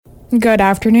Good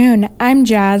afternoon. I'm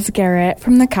Garrett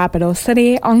from the capital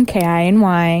city on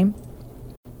KINY.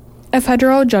 A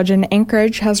federal judge in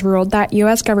Anchorage has ruled that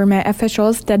U.S. government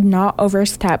officials did not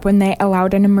overstep when they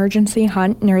allowed an emergency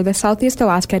hunt near the southeast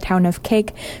Alaska town of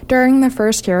Kake during the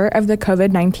first year of the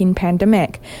COVID-19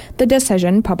 pandemic. The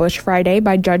decision, published Friday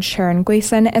by Judge Sharon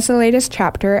Gleason, is the latest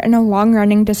chapter in a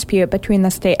long-running dispute between the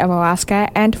state of Alaska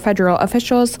and federal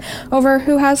officials over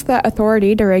who has the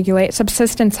authority to regulate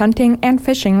subsistence hunting and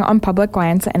fishing on public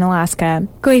lands in Alaska.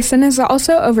 Gleason is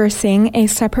also overseeing a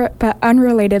separate but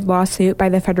unrelated lawsuit by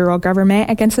the federal government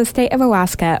against the state of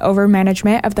Alaska over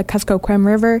management of the Kuskokwim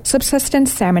River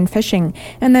subsistence salmon fishing,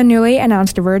 and the newly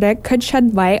announced verdict could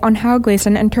shed light on how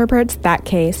Gleason interprets that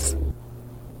case.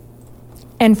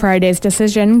 In Friday's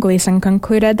decision, Gleason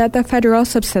concluded that the Federal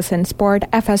Subsistence Board,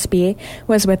 FSB,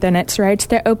 was within its rights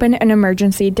to open an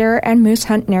emergency deer and moose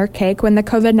hunt near Kake when the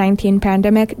COVID-19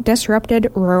 pandemic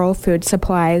disrupted rural food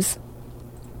supplies.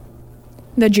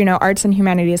 The Juneau Arts and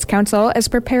Humanities Council is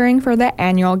preparing for the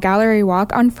annual gallery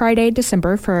walk on Friday,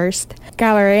 December 1st.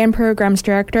 Gallery and Programs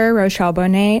Director Rochelle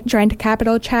Bonet joined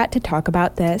Capital Chat to talk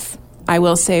about this. I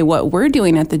will say what we're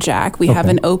doing at the Jack. We have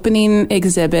an opening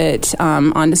exhibit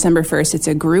on December 1st. It's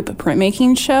a group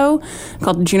printmaking show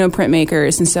called Juneau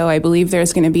Printmakers. And so I believe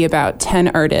there's going to be about 10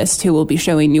 artists who will be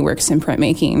showing new works in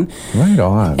printmaking. Right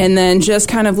on. And then just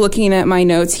kind of looking at my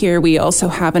notes here, we also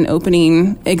have an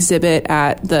opening exhibit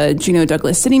at the Juneau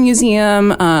Douglas City Museum,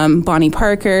 Bonnie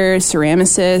Parker,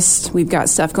 ceramicist. We've got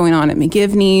stuff going on at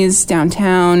McGivney's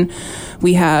downtown.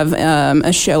 We have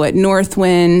a show at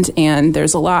Northwind, and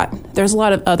there's a lot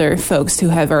of other folks who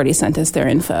have already sent us their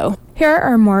info. Here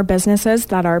are more businesses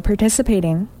that are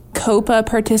participating. COPA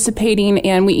participating,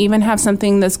 and we even have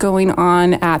something that's going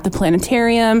on at the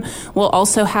planetarium. We'll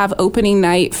also have opening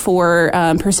night for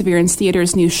Perseverance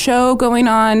Theater's new show going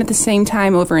on at the same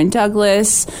time over in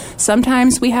Douglas.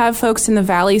 Sometimes we have folks in the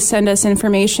valley send us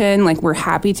information, like we're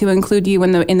happy to include you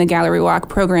in the gallery walk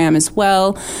program as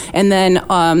well. And then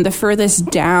the furthest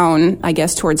down, I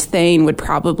guess, towards Thane would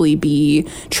probably be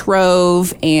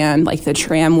Trove and like the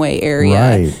tramway area.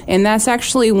 Right. And that's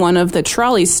actually one of the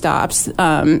trolley stops.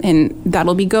 And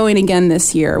that'll be going again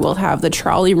this year. We'll have the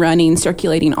trolley running,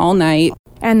 circulating all night.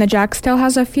 And the Jack still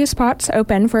has a few spots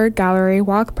open for gallery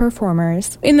walk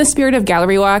performers. In the spirit of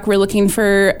gallery walk, we're looking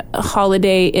for a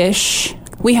holiday-ish.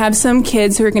 We have some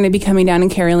kids who are going to be coming down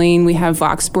and caroling. We have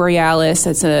Vox Borealis,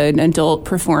 that's an adult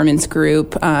performance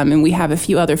group, and we have a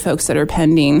few other folks that are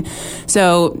pending.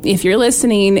 So if you're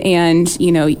listening and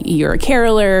you're a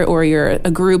caroler or you're a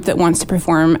group that wants to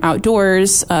perform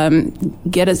outdoors,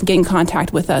 get in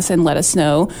contact with us and let us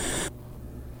know.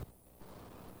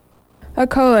 A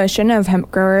coalition of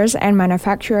hemp growers and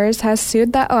manufacturers has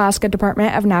sued the Alaska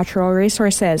Department of Natural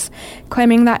Resources,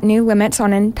 claiming that new limits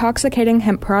on intoxicating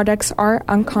hemp products are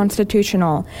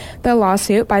unconstitutional. The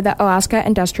lawsuit by the Alaska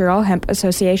Industrial Hemp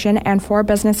Association and 4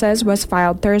 businesses was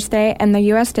filed Thursday in the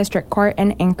U.S. District Court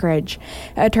in Anchorage.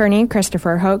 Attorney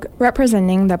Christopher Hoke,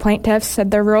 representing the plaintiffs,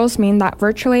 said the rules mean that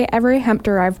virtually every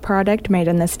hemp-derived product made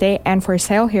in the state and for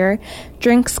sale here,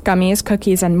 drinks, gummies,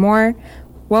 cookies, and more,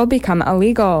 will become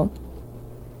illegal.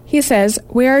 He says,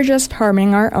 "We are just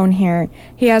harming our own here."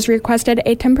 He has requested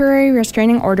a temporary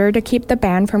restraining order to keep the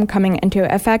ban from coming into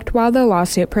effect while the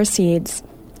lawsuit proceeds.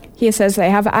 He says they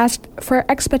have asked for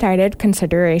expedited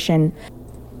consideration.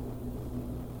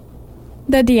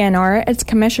 The DNR, its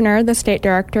commissioner, the state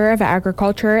director of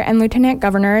agriculture, and Lieutenant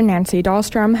Governor Nancy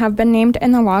Dahlstrom have been named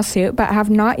in the lawsuit but have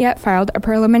not yet filed a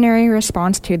preliminary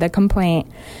response to the complaint.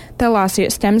 The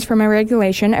lawsuit stems from a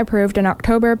regulation approved in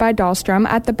October by Dahlstrom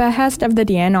at the behest of the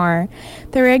DNR.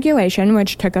 The regulation,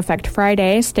 which took effect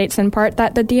Friday, states in part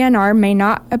that the DNR may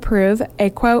not approve a,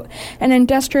 quote, an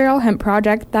industrial hemp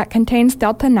project that contains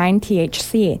Delta-9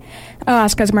 THC.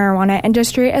 Alaska's marijuana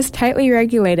industry is tightly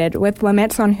regulated, with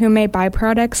limits on who may buy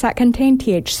products that contain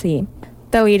THC,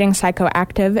 the leading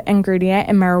psychoactive ingredient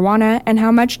in marijuana, and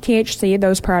how much THC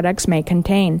those products may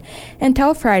contain.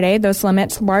 Until Friday, those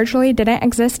limits largely didn't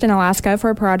exist in Alaska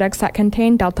for products that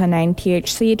contain Delta-9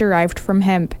 THC derived from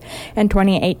hemp. In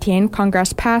 2018,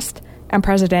 Congress passed, and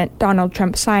President Donald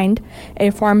Trump signed,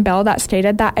 a farm bill that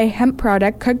stated that a hemp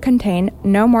product could contain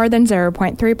no more than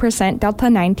 0.3%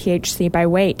 Delta-9 THC by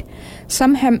weight.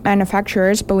 Some hemp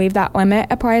manufacturers believe that limit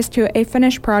applies to a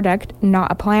finished product,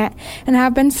 not a plant, and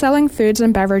have been selling foods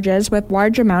and beverages with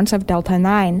large amounts of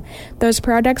Delta-9. Those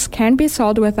products can be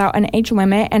sold without an age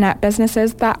limit and at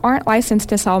businesses that aren't licensed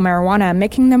to sell marijuana,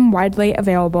 making them widely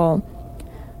available.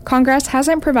 Congress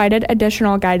hasn't provided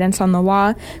additional guidance on the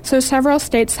law, so several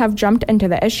states have jumped into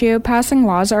the issue, passing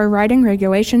laws or writing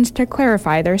regulations to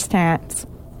clarify their stance.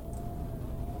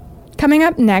 Coming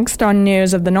up next on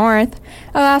News of the North,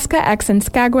 Alaska X in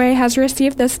Skagway has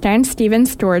received the Stan Stevens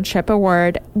Stewardship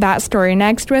Award. That story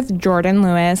next with Jordan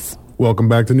Lewis. Welcome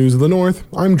back to News of the North.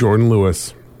 I'm Jordan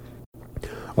Lewis.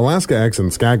 Alaska X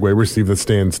in Skagway received the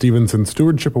Stan Stevenson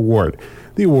Stewardship Award.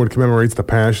 The award commemorates the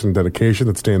passion and dedication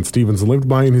that Stan Stevens lived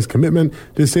by in his commitment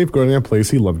to safeguarding a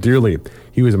place he loved dearly.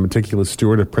 He was a meticulous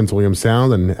steward of Prince William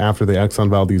Sound, and after the Exxon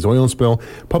Valdez oil spill,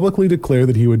 publicly declared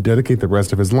that he would dedicate the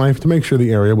rest of his life to make sure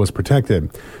the area was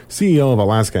protected. CEO of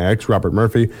Alaska X, Robert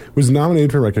Murphy, was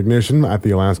nominated for recognition at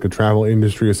the Alaska Travel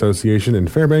Industry Association in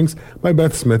Fairbanks by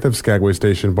Beth Smith of Skagway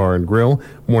Station Bar and Grill,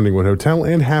 Morningwood Hotel,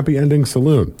 and Happy Ending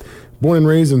Saloon. Born and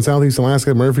raised in southeast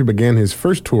Alaska, Murphy began his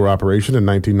first tour operation in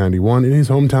 1991 in his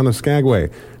hometown of Skagway.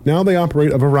 Now they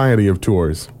operate a variety of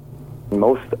tours.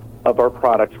 Most of our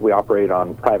products we operate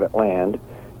on private land,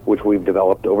 which we've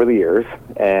developed over the years,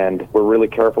 and we're really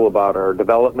careful about our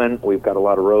development. We've got a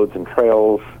lot of roads and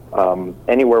trails.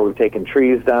 Anywhere we've taken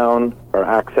trees down, our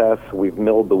access, we've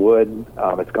milled the wood.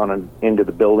 It's gone into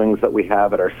the buildings that we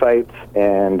have at our sites,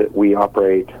 and we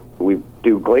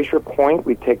do Glacier Point.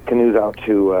 We take canoes out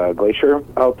to Glacier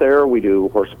out there. We do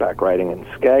horseback riding in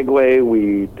Skagway.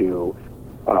 We do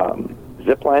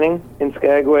zip lining in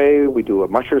Skagway. We do a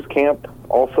mushers camp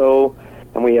also.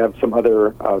 And we have some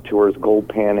other tours, gold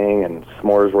panning and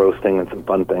s'mores roasting and some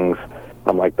fun things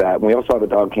like that. And we also have a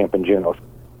dog camp in Juneau.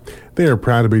 They are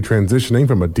proud to be transitioning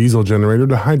from a diesel generator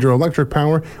to hydroelectric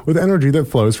power with energy that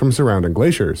flows from surrounding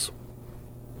glaciers.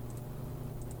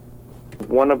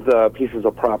 One of the pieces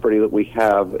of property that we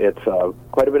have, it's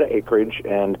quite a bit of acreage,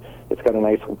 and it's got a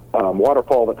nice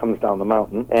waterfall that comes down the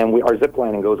mountain. And our zip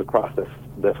lining goes across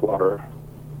this waterfall.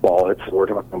 We're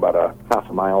talking about a half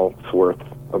a mile's worth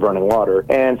of running water.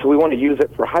 And so we want to use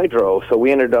it for hydro. So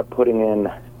we ended up putting in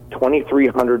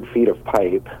 2,300 feet of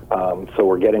pipe. So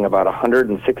we're getting about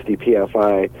 160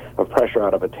 psi of pressure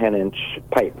out of a 10-inch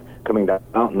pipe coming down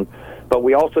the mountain. But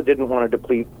we also didn't want to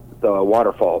deplete the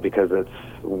waterfall because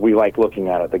we like looking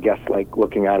at it. The guests like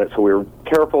looking at it, so we were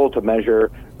careful to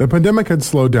measure. The pandemic had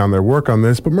slowed down their work on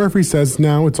this, but Murphy says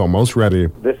now it's almost ready.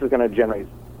 This is going to generate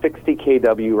 60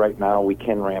 kW right now. We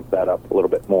can ramp that up a little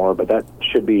bit more, but that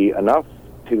should be enough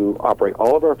to operate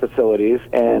all of our facilities.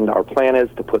 And our plan is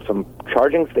to put some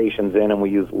charging stations in, and we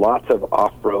use lots of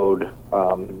off-road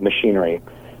machinery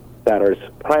that is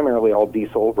primarily all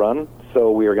diesel run. So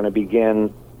we are going to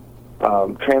begin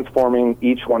transforming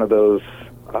each one of those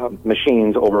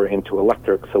machines over into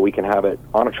electric so we can have it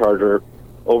on a charger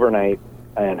overnight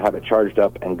and have it charged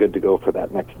up and good to go for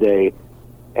that next day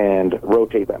and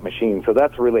rotate that machine. So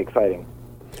that's really exciting.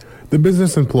 The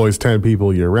business employs 10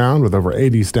 people year-round with over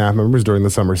 80 staff members during the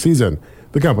summer season.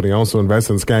 The company also invests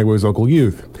in Skagway's local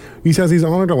youth. He says he's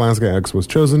honored Alaska X was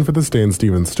chosen for the Stan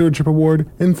Stevens Stewardship Award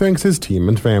and thanks his team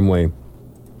and family.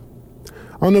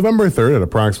 On November 3rd at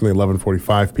approximately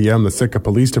 11:45 p.m., the Sitka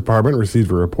Police Department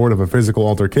received a report of a physical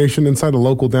altercation inside a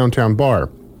local downtown bar.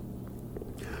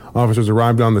 Officers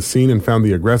arrived on the scene and found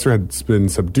the aggressor had been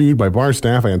subdued by bar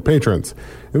staff and patrons.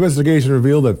 Investigation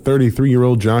revealed that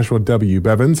 33-year-old Joshua W.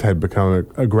 Bevins had become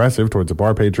aggressive towards a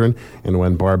bar patron, and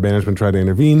when bar management tried to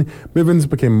intervene, Bivens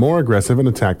became more aggressive and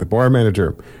attacked the bar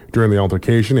manager. During the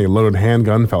altercation, a loaded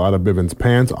handgun fell out of Bivens'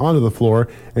 pants onto the floor,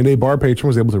 and a bar patron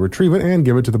was able to retrieve it and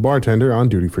give it to the bartender on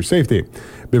duty for safety.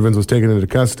 Bivens was taken into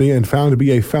custody and found to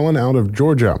be a felon out of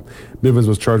Georgia. Bivens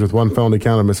was charged with one felony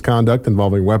count of misconduct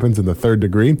involving weapons in the 3rd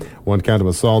degree, one count of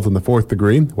assault in the 4th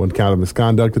degree, one count of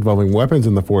misconduct involving weapons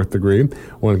in the 4th degree,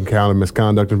 one count of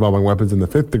misconduct involving weapons in the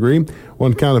 5th degree,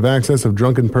 one count of access of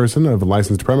drunken person of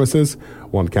licensed premises,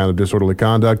 one count of disorderly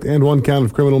conduct, and one count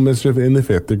of criminal mischief in the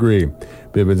 5th degree.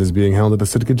 Bivens is being held at the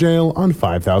Sitka jail on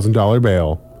 $5,000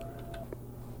 bail.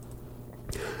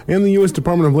 And the U.S.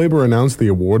 Department of Labor announced the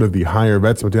award of the Hire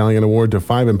Vets Medallion Award to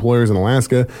 5 employers in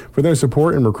Alaska for their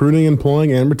support in recruiting,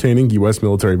 employing, and retaining U.S.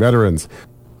 military veterans.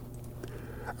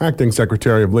 Acting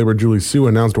Secretary of Labor Julie Sue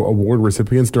announced award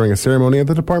recipients during a ceremony at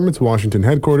the department's Washington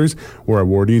headquarters, where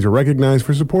awardees are recognized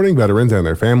for supporting veterans and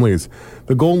their families.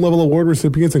 The gold level award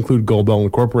recipients include Gold Belt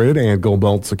Incorporated and Gold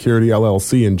Belt Security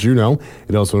LLC in Juneau.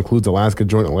 It also includes Alaska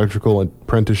Joint Electrical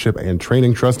Apprenticeship and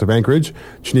Training Trust of Anchorage,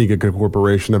 Chenega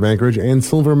Corporation of Anchorage, and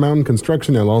Silver Mountain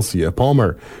Construction LLC of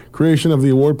Palmer. Creation of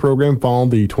the award program followed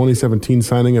the 2017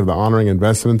 signing of the Honoring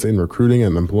Investments in Recruiting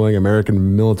and Employing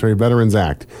American Military Veterans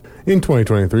Act. In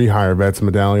 2023, Hire Vets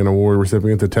Medallion Award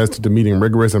recipients attested to meeting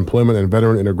rigorous employment and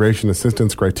veteran integration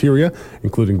assistance criteria,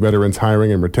 including veterans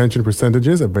hiring and retention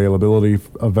percentages, availability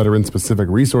of veteran-specific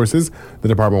resources. The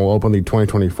department will open the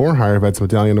 2024 Hire Vets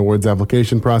Medallion Awards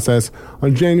application process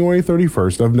on January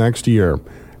 31st of next year.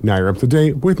 Now you're up to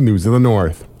date with News of the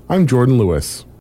North. I'm Jordan Lewis.